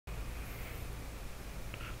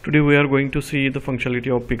Today we are going to see the functionality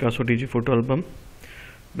of Picasso DG photo album.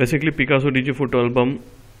 Basically, Picasso DG photo album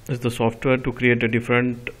is the software to create a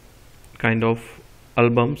different kind of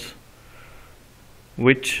albums,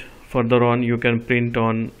 which further on you can print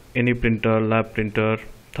on any printer, lab printer,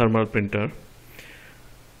 thermal printer.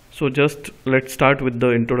 So just let's start with the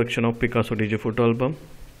introduction of Picasso DG photo album.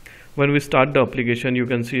 When we start the application, you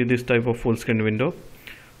can see this type of full screen window.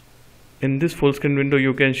 In this full screen window,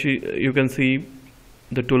 you can see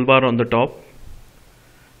the toolbar on the top.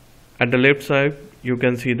 At the left side, you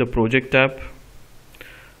can see the project tab,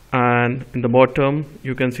 and in the bottom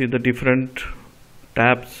you can see the different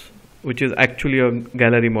tabs, which is actually a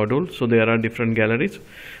gallery module. So there are different galleries.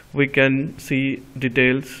 We can see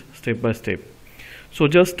details step by step. So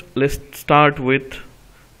just let's start with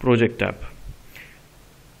project tab.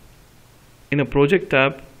 In a project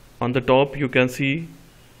tab, on the top you can see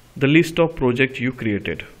the list of projects you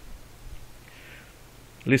created.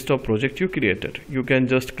 You can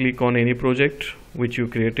just click on any project which you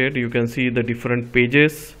created. You can see the different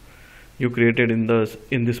pages you created in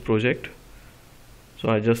this project. So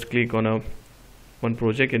I just click on one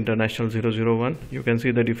project, International 001. You can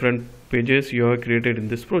see the different pages you have created in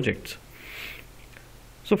this project.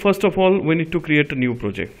 So first of all, we need to create a new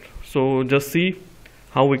project. So just see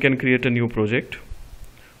how we can create a new project.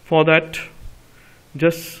 For that,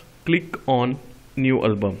 just click on new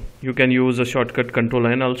album. You can use a shortcut Control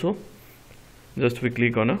N also. Just we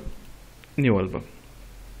click on a new album.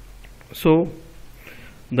 So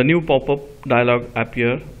the new pop-up dialog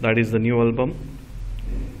appear, that is the new album.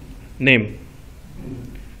 Name,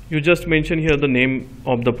 you just mention here the name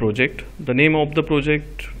of the project. The name of the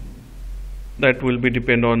project, that will be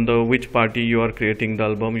depend on the which party you are creating the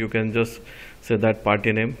album. You can just say that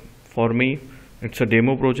party name. For me, it's a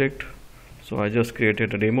demo project, so I just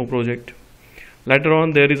created a demo project. Later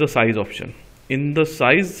on, there is a size option. In the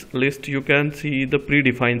size list, you can see the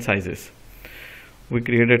predefined sizes. We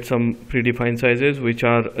created some predefined sizes which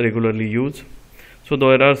are regularly used. So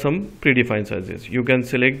there are some predefined sizes. You can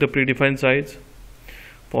select the predefined size.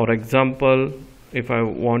 For example, if I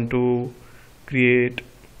want to create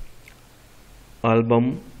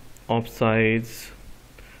album of size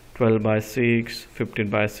 12 by 6, 15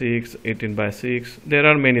 by 6, 18 by 6, there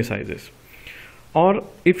are many sizes. Or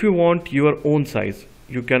if you want your own size,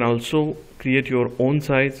 you can also create your own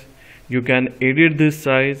size. You can edit this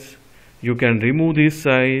size, you can remove this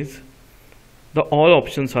size. All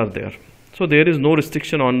options are there. So there is no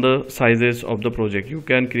restriction on the sizes of the project. You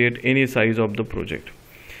can create any size of the project.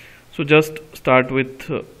 So just start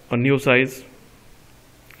with a new size.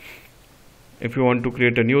 If you want to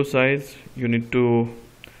create a new size, you need to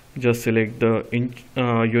just select the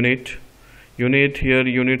unit. Here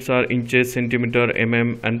units are inches, centimeter,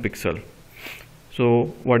 mm and pixel.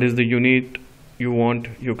 So what is the unit you want?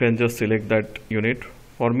 You can just select that unit.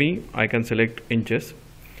 For me, I can select inches.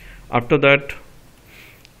 After that,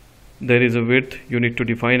 there is a width. You need to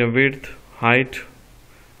define a width, height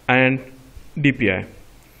and DPI.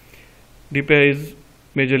 DPI is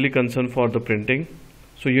majorly concerned for the printing.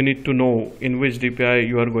 So you need to know in which DPI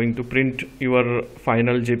you are going to print your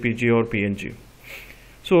final JPG or PNG.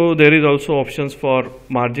 So there is also options for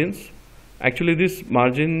margins. Actually, this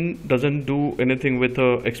margin doesn't do anything with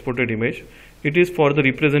a exported image. It is for the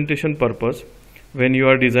representation purpose. When you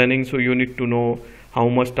are designing, so you need to know how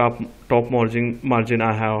much top margin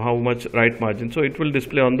I have, how much right margin. So it will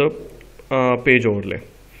display on the page overlay.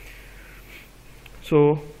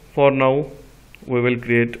 So for now, we will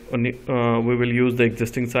create we will use the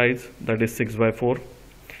existing size, that is 6 by 4.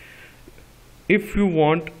 If you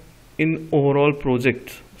want in overall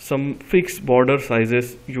project some fixed border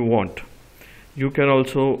sizes you want, you can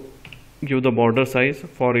also give the border size.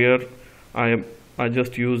 For here I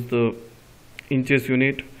just use the inches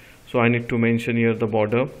unit, so I need to mention here the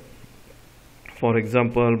border. For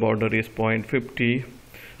example, border is 0.50,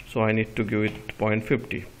 so I need to give it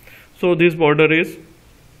 0.50. so this border is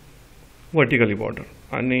vertically border,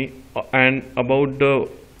 and about the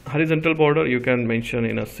horizontal border you can mention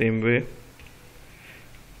in the same way.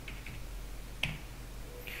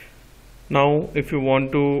 Now if you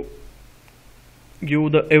want to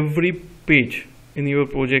give the every page in your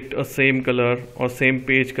project a same color or same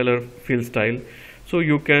page color fill style, so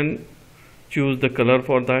you can choose the color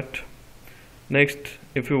for that. Next,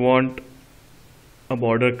 if you want a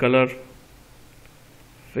border color,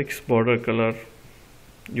 fixed border color,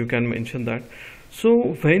 you can mention that.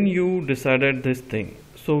 So when you decided this thing,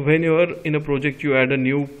 so when you are in a project, you add a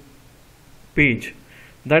new page,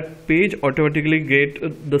 that page automatically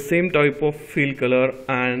get the same type of fill color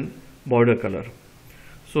and border color.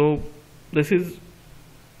 So this is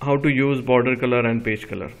how to use border color and page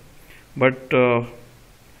color, but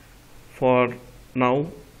for now,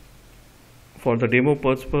 for the demo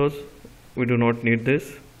purpose, we do not need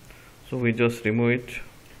this, so we just remove it.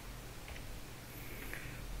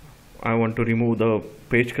 I want to remove the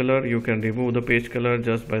page color. You can remove the page color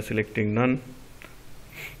just by selecting none.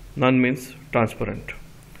 None means transparent,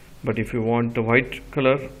 but if you want the white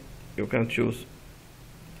color, you can choose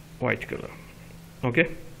white color.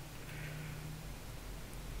 Okay,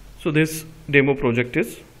 so this demo project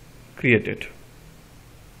is created.